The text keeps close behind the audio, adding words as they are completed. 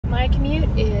My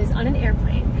commute is on an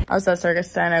airplane. I was at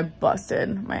circus and I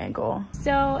busted my ankle.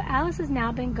 So Alice has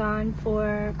now been gone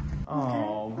for...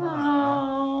 Oh,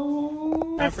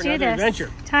 oh. Let's do this. Adventure.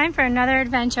 Time for another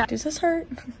adventure. Does this hurt?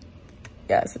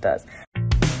 Yes, it does.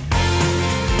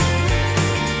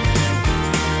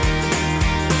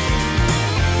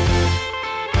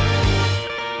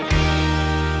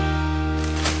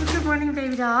 Good morning,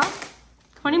 baby doll.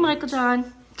 Good morning, Michael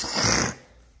John.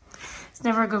 It's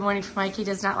never a good morning for Mike. He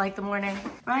does not like the morning.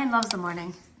 Ryan loves the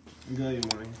morning.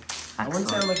 Good morning. Excellent. I wouldn't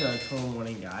say I'm like a total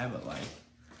morning guy, but like,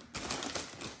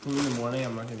 in the morning,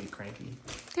 I'm not gonna be cranky.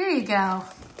 There you go.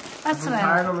 That's If I'm what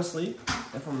tired, I I'm asleep.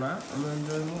 If I'm not, I'm gonna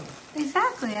enjoy the morning.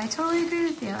 Exactly. I totally agree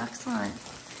with you. Excellent.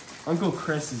 Uncle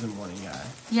Chris is a morning guy.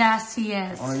 Yes, he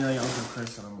is. I want to be like Uncle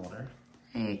Chris when I'm older.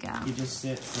 There you go. He just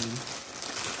sits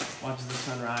and watches the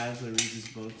sunrise or reads his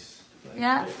books. Like,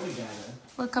 Yeah. What guy, man?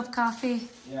 Look up coffee.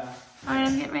 Yeah. All right,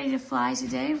 I'm getting ready to fly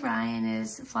today. Ryan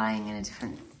is flying in a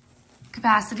different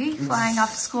capacity, flying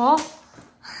off to school.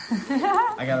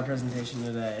 I got a presentation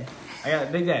today. I got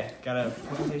a big day. Got a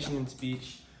presentation and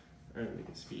speech, or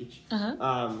a speech.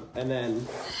 And then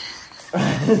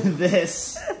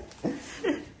this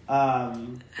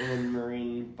in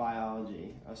marine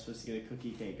biology. I was supposed to get a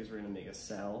cookie cake because we're gonna make a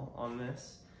cell on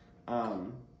this,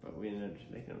 but we ended up just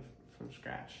making it from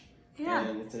scratch. Yeah.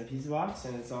 And it's in a pizza box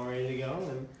and it's all ready to go.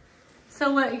 And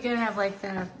So what, you're gonna have like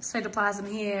the cytoplasm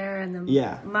here and the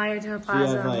yeah,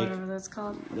 myotoplasm, like, whatever that's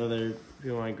called. other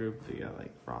people in my group, they got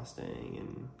like frosting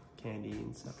and candy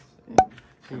and stuff.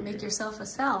 And Make yourself a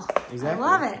cell. Exactly. I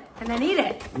love it. And then eat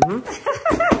it. Mm-hmm.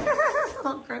 A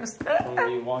little gross. When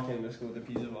you walk into school with a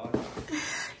pizza box.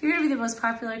 You're gonna be the most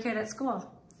popular kid at school.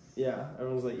 Yeah,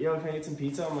 everyone's like, yo, can I get some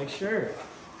pizza? I'm like, sure.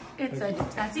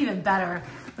 That's even better.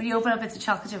 When you open up, it's a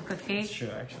chocolate chip cookie. It's true,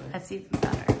 actually. That's even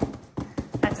better.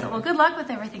 Excellent. Well, good luck with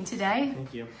everything today.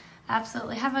 Thank you.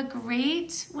 Absolutely. Have a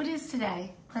great, what is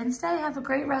today? Wednesday. Have a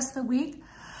great rest of the week.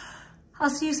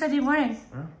 I'll see you Sunday morning.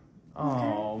 Huh?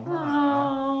 Oh,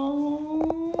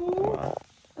 Oh,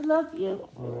 I love you.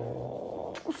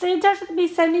 Oh. Stay in touch with me.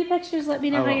 Send me pictures. Let me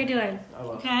know how you're doing. I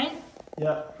will. Okay?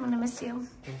 Yeah. I'm going to miss you.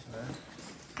 Thanks, man.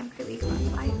 Have a good week.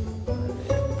 Bye.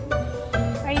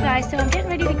 Alright, you guys, so I'm getting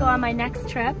ready to go on my next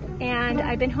trip, and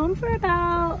I've been home for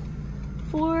about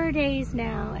 4 days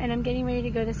now, and I'm getting ready to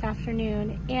go this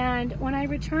afternoon. And when I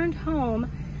returned home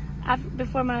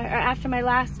after my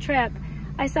last trip,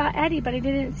 I saw Eddie, but I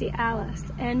didn't see Alice.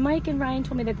 And Mike and Ryan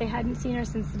told me that they hadn't seen her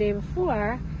since the day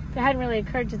before. That hadn't really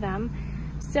occurred to them.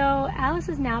 So Alice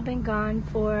has now been gone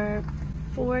for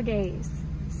 4 days.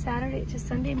 Saturday to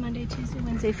Sunday, Monday, Tuesday,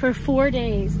 Wednesday, for 4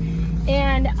 days.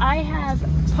 And I have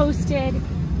posted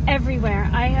everywhere.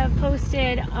 I have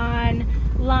posted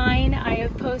online, I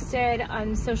have posted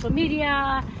on social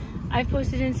media, I've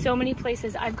posted in so many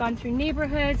places. I've gone through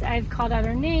neighborhoods, I've called out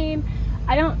her name.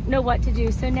 I don't know what to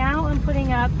do. So now I'm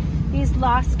putting up these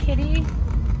lost kitty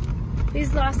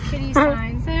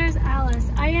signs. There's Alice.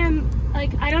 I am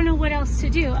like, I don't know what else to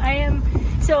do.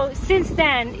 So since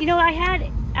then, you know, I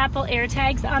had Apple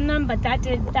AirTags on them, but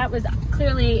that was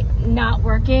clearly not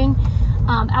working.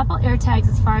 Apple AirTags,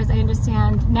 as far as I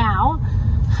understand now,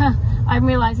 I'm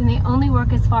realizing they only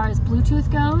work as far as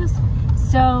Bluetooth goes.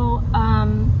 So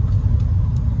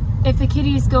if the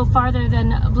kitties go farther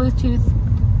than a Bluetooth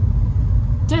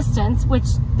distance, which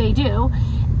they do,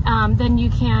 then you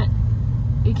can't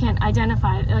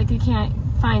identify it, like you can't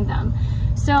find them.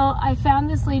 So I found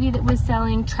this lady that was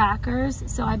selling trackers,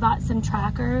 so I bought some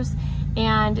trackers,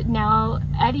 and now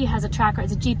Eddie has a tracker.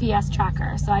 It's a GPS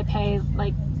tracker, so I pay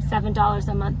like $7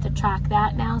 a month to track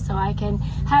that now, so I can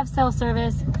have cell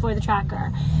service for the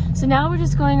tracker. So now we're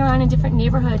just going around in different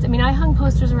neighborhoods. I mean, I hung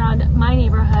posters around my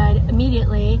neighborhood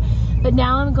immediately, but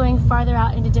now I'm going farther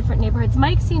out into different neighborhoods.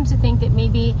 Mike seems to think that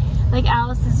maybe like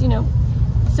Alice is, you know,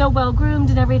 so well groomed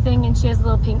and everything, and she has a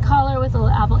little pink collar with a little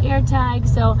Apple AirTag,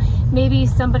 so maybe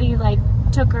somebody like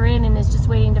took her in and is just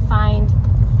waiting to find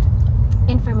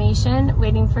information,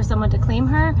 waiting for someone to claim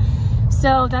her.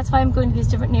 So that's why I'm going to these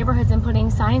different neighborhoods and putting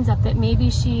signs up that maybe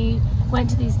she went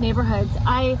to these neighborhoods.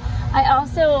 I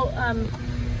also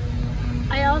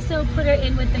put her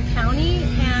in with the county,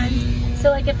 and so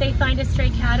like if they find a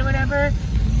stray cat or whatever,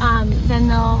 then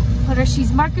they'll put her.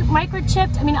 She's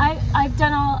microchipped. I mean, I've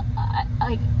done all.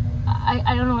 I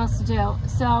don't know what else to do.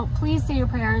 So please say your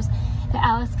prayers that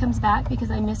Alice comes back,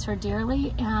 because I miss her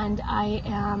dearly, and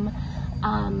I'm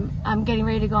getting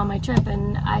ready to go on my trip,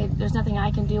 and there's nothing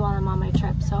I can do while I'm on my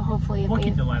trip. So hopefully, We'll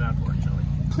keep the light on for it, Joey.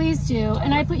 Please do.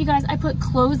 And I put, you guys, I put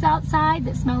clothes outside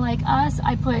that smell like us.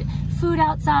 I put food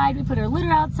outside. We put our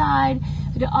litter outside.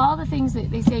 We did all the things that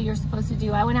they say you're supposed to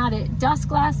do. I went out at dusk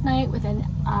last night with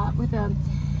a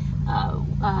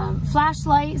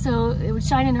flashlight so it would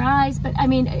shine in her eyes. But I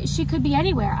mean, she could be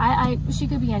anywhere. She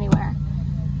could be anywhere.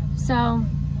 So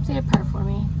say a prayer for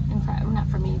me, and for, not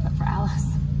for me, but for Alice.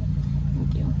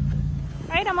 Thank you.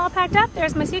 All right, I'm all packed up.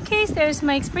 There's my suitcase. There's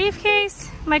Mike's briefcase.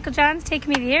 Michael John's taking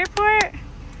me to the airport.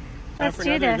 Let's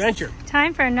do this. Adventure.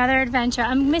 Time for another adventure.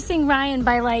 I'm missing Ryan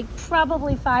by like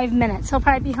probably 5 minutes. He'll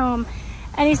probably be home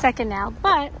any second now.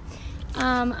 But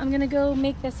I'm gonna go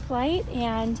make this flight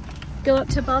and go up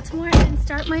to Baltimore and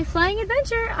start my flying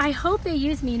adventure. I hope they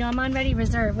use me. You know, I'm on ready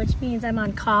reserve, which means I'm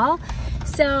on call.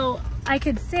 So I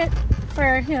could sit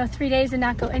for, you know, 3 days and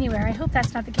not go anywhere. I hope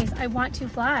that's not the case. I want to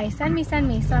fly. Send me. So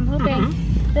I'm hoping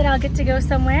that I'll get to go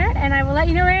somewhere, and I will let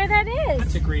you know where that is.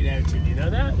 That's a great attitude. You know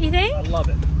that? You think? I love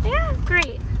it. Yeah,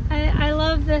 great. I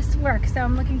love this work, so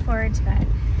I'm looking forward to it.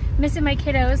 Missing my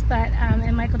kiddos, but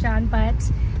and Michael John, but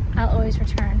I'll always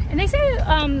return. And they say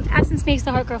absence makes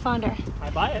the heart grow fonder. I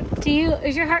buy it.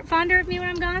 Is your heart fonder of me when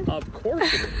I'm gone? Of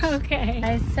course it is. Okay.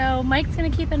 Guys, so Mike's gonna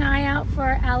keep an eye out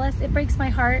for Alice. It breaks my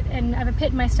heart, and I have a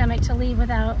pit in my stomach to leave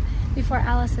before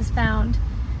Alice is found.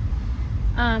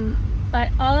 But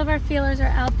all of our feelers are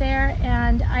out there,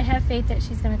 and I have faith that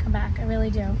she's gonna come back. I really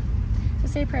do. So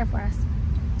say a prayer for us.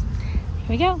 Here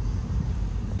we go. All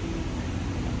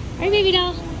right, baby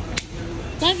doll.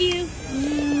 Love you.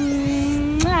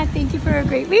 Thank you for a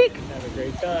great week. Have a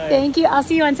great time. Thank you. I'll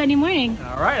see you on Sunday morning.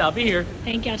 All right, I'll be here.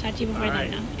 Thank you. I'll talk to you before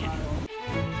then. Now. Okay.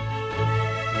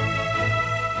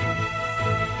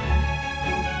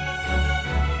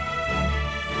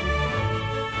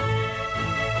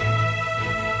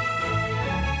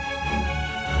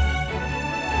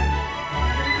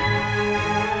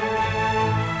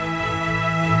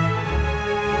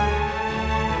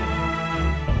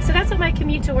 So that's what my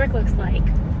commute to work looks like.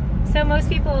 So most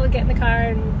people get in the car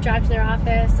and drive to their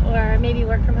office or maybe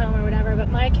work from home or whatever, but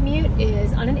my commute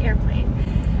is on an airplane.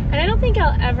 And I don't think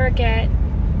I'll ever get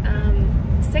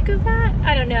sick of that.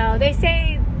 I don't know. They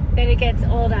say that it gets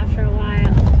old after a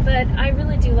while, but I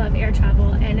really do love air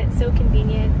travel, and it's so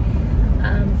convenient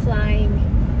flying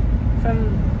from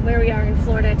where we are in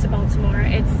Florida to Baltimore.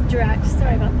 It's direct.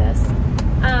 Sorry about this.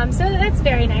 So that's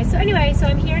very nice. So anyway, so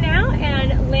I'm here now,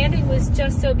 and landing was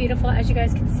just so beautiful. As you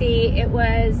guys can see,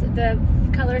 the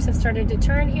colors have started to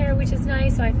turn here, which is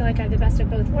nice. So I feel like I have the best of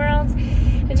both worlds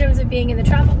in terms of being in the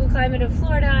tropical climate of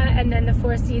Florida and then the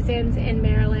 4 seasons in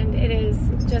Maryland. It is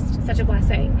just such a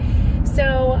blessing.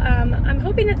 So I'm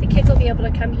hoping that the kids will be able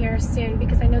to come here soon,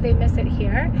 because I know they miss it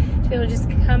here, to be able to just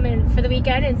come in for the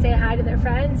weekend and say hi to their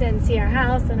friends and see our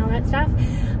house and all that stuff.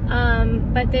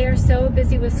 But they are so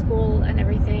busy with school and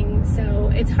everything,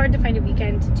 so it's hard to find a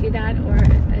weekend to do that, or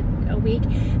a week.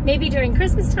 Maybe during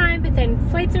Christmas time, but then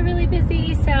flights are really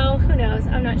busy, so who knows?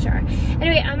 I'm not sure.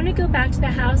 Anyway, I'm gonna go back to the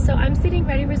house. So I'm sitting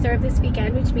ready reserve this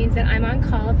weekend, which means that I'm on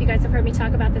call. If you guys have heard me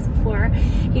talk about this before,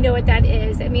 you know what that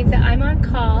is. It means that I'm on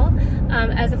call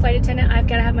as a flight attendant. I've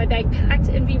got to have my bag packed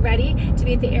and be ready to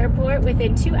be at the airport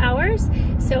within 2 hours,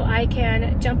 so I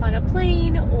can jump on a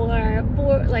plane or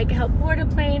help board a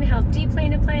plane, help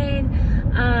deplane a plane,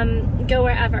 go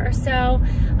wherever. So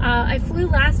I flew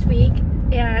last week,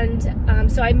 and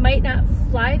so I might not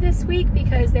fly this week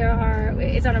because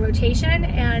it's on a rotation,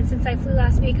 and since I flew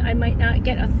last week, I might not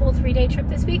get a full 3-day trip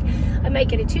this week. I might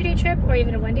get a 2-day trip or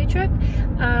even a 1-day trip.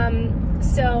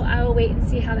 So I will wait and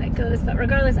see how that goes, but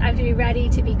regardless, I have to be ready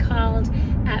to be called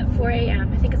at 4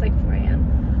 a.m. I think it's like 4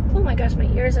 a.m. Oh my gosh, my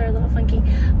ears are a little funky.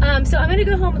 So I'm gonna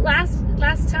go home.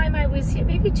 Last time I was here,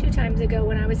 maybe 2 times ago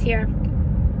when I was here,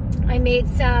 I made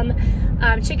some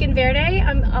chicken verde.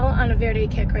 I'm all on a verde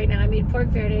kick right now. I made pork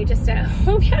verde just at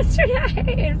home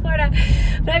yesterday in Florida.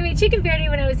 But I made chicken verde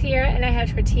when I was here, and I had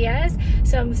tortillas.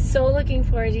 So I'm so looking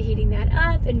forward to heating that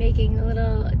up and making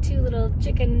 2 little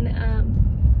chicken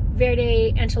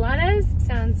verde enchiladas.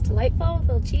 Sounds delightful with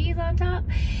a little cheese on top.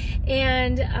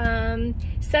 And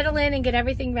settle in and get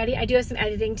everything ready. I do have some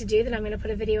editing to do that I'm going to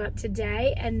put a video up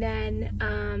today, and then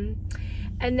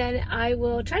I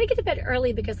will try to get to bed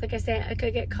early, because like I say, I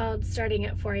could get called starting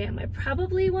at 4 a.m. I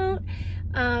probably won't,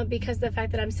 because of the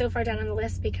fact that I'm so far down on the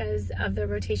list because of the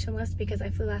rotation list, because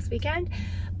I flew last weekend,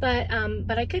 but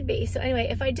I could be. So anyway,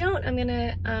 if I don't, I'm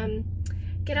gonna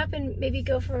get up and maybe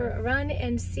go for a run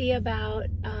and see about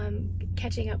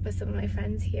catching up with some of my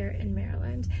friends here in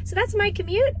Maryland. So that's my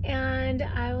commute, and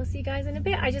I will see you guys in a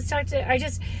bit. I just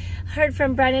heard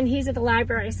from Brennan. He's at the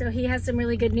library, so he has some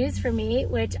really good news for me,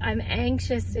 which I'm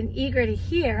anxious and eager to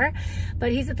hear,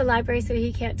 but he's at the library, so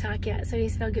he can't talk yet. So he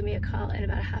said he'll give me a call in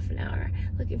about a half an hour.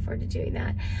 Looking forward to doing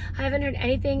that. I haven't heard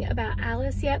anything about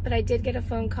Alice yet, but I did get a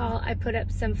phone call. I put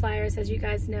up some flyers, as you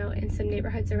guys know, in some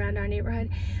neighborhoods around our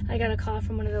neighborhood. I got a call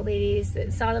from one of the ladies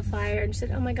that saw the flyer and she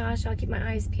said, oh my gosh, I'll keep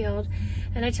my eyes peeled.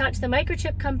 And I talked to the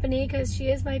microchip company, because she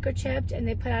is microchipped, and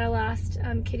they put out a last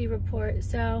kitty report.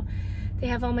 So they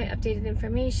have all my updated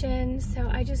information. So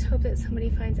I just hope that somebody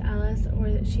finds Alice, or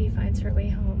that she finds her way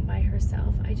home by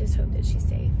herself. I just hope that she's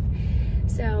safe.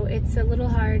 So it's a little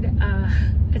hard.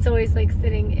 It's always like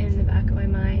sitting in the back of my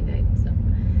mind.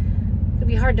 It'd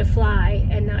be hard to fly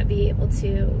and not be able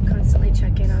to constantly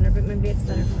check in on her, but maybe it's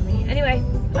better for me. Anyway,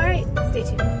 all right, stay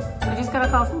tuned. I just got a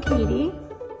call from Katie.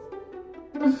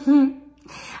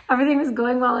 Everything was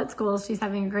going well at school. She's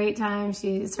having a great time.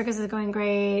 Circus is going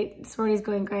great. Sorority is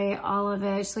going great. All of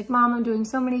it. She's like, Mom, I'm doing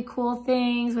so many cool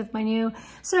things with my new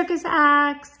circus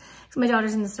acts. So my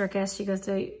daughter's in the circus. She goes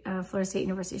to Florida State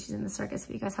University. She's in the circus, if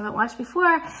you guys haven't watched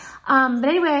before. But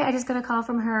anyway, I just got a call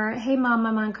from her. Hey, Mom,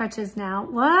 I'm on crutches now.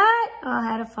 What? Oh, I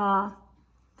had a fall.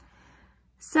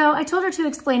 So I told her to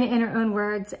explain it in her own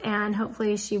words, and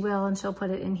hopefully she will, and she'll put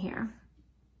it in here.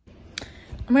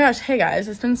 Oh my gosh, hey guys,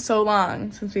 it's been so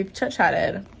long since we've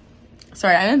chit-chatted.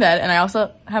 Sorry, I'm in bed, and I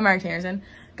also have my retainers in.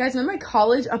 Guys, I'm in my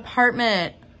college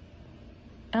apartment.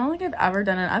 I don't think I've ever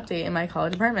done an update in my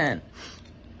college apartment.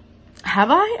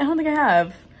 Have I? I don't think I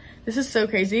have. This is so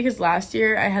crazy, because last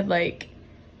year I had like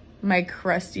my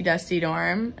crusty, dusty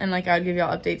dorm, and like I would give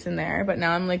y'all updates in there, but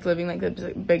now I'm like living like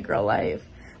the big girl life.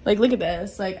 Like, look at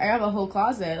this. Like, I have a whole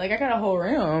closet. Like, I got a whole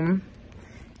room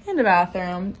and a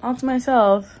bathroom all to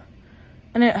myself.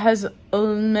 And it has a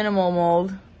minimal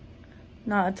mold,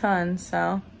 not a ton,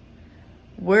 so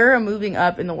we're moving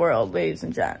up in the world, ladies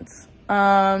and gents.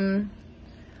 I've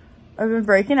been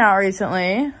breaking out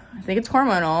recently. I think it's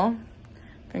hormonal.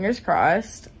 Fingers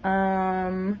crossed.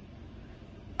 Oh,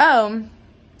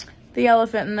 the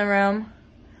elephant in the room.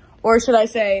 Or should I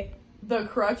say, the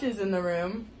crutches in the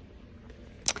room.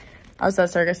 I was at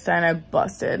circus and I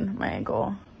busted my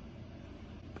ankle.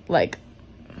 Like,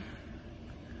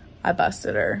 I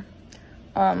busted her.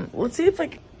 Let's see if I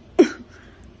can.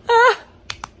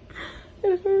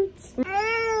 It hurts.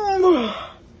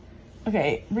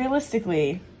 Okay,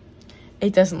 realistically,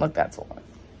 it doesn't look that swollen.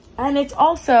 And it's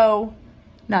also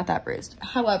not that bruised.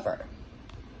 However,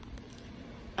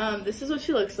 this is what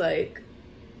she looks like.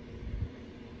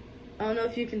 I don't know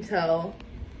if you can tell.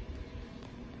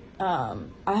 I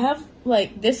have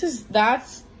like,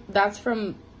 that's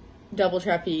from double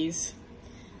trapeze.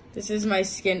 This is my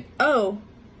skin. Oh,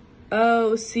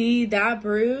 see that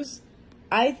bruise?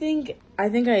 I think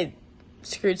I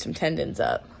screwed some tendons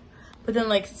up. But then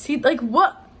like, see, like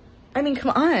what? I mean,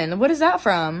 come on. What is that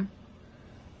from?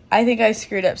 I think I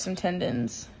screwed up some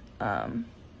tendons.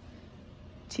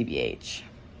 TBH.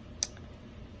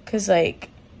 Cause like,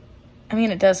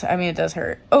 it does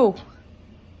hurt. Oh,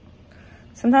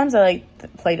 sometimes I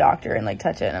like play doctor and like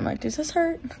touch it and I'm like, does this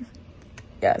hurt?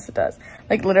 Yes, it does.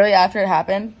 Like literally after it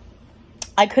happened,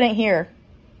 I couldn't hear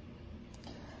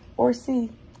or see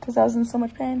because I was in so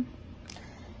much pain.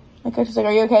 My coach was like,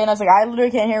 are you okay? And I was like, I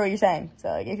literally can't hear what you're saying. So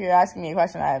like, if you're asking me a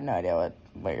question, I have no idea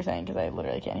what you're saying because I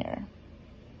literally can't hear.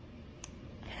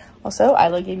 Also,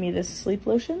 Isla gave me this sleep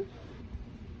lotion.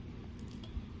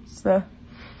 So,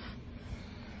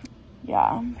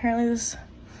 yeah, apparently this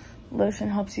lotion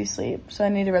helps you sleep. So I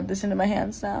need to rub this into my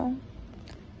hands now.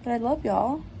 But I love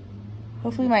y'all.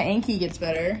 Hopefully my ankle gets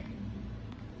better.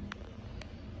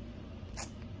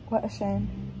 What a shame.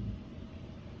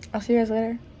 I'll see you guys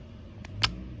later.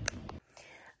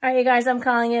 All right, you guys, I'm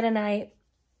calling it a night.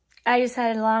 I just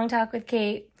had a long talk with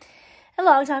Kate. A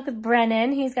long talk with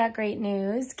Brennan. He's got great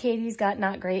news. Katie's got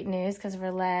not great news because of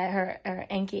her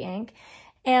anky ank.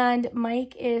 And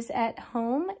Mike is at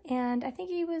home, and I think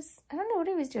I don't know what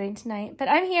he was doing tonight, but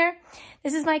I'm here.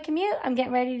 This is my commute. I'm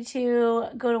getting ready to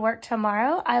go to work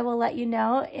tomorrow. I will let you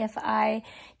know if I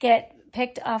get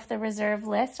picked off the reserve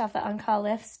list, off the on-call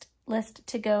list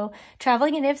to go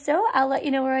traveling, and if so, I'll let you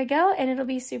know where I go, and it'll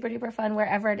be super duper fun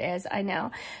wherever it is, I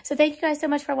know. So thank you guys so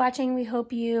much for watching. We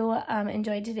hope you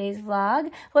enjoyed today's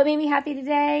vlog. What made me happy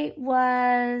today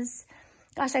was...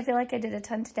 Gosh, I feel like I did a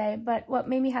ton today, but what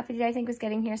made me happy today, I think, was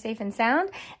getting here safe and sound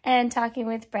and talking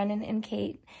with Brennan and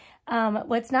Kate.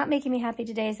 What's not making me happy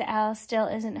today is that Al still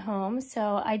isn't home,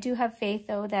 so I do have faith,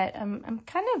 though, that I'm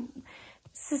kind of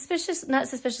not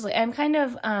suspiciously, I'm kind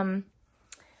of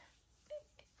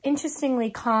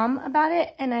interestingly calm about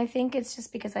it, and I think it's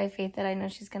just because I have faith that I know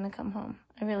she's gonna come home.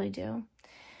 I really do.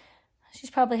 She's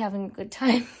probably having a good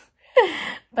time.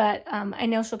 But I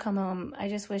know she'll come home. I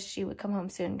just wish she would come home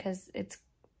soon because it's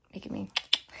making me...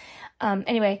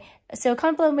 Anyway, so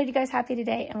comment below what made you guys happy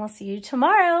today, and we'll see you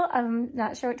tomorrow. I'm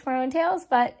not sure what tomorrow entails,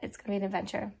 but it's going to be an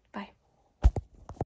adventure.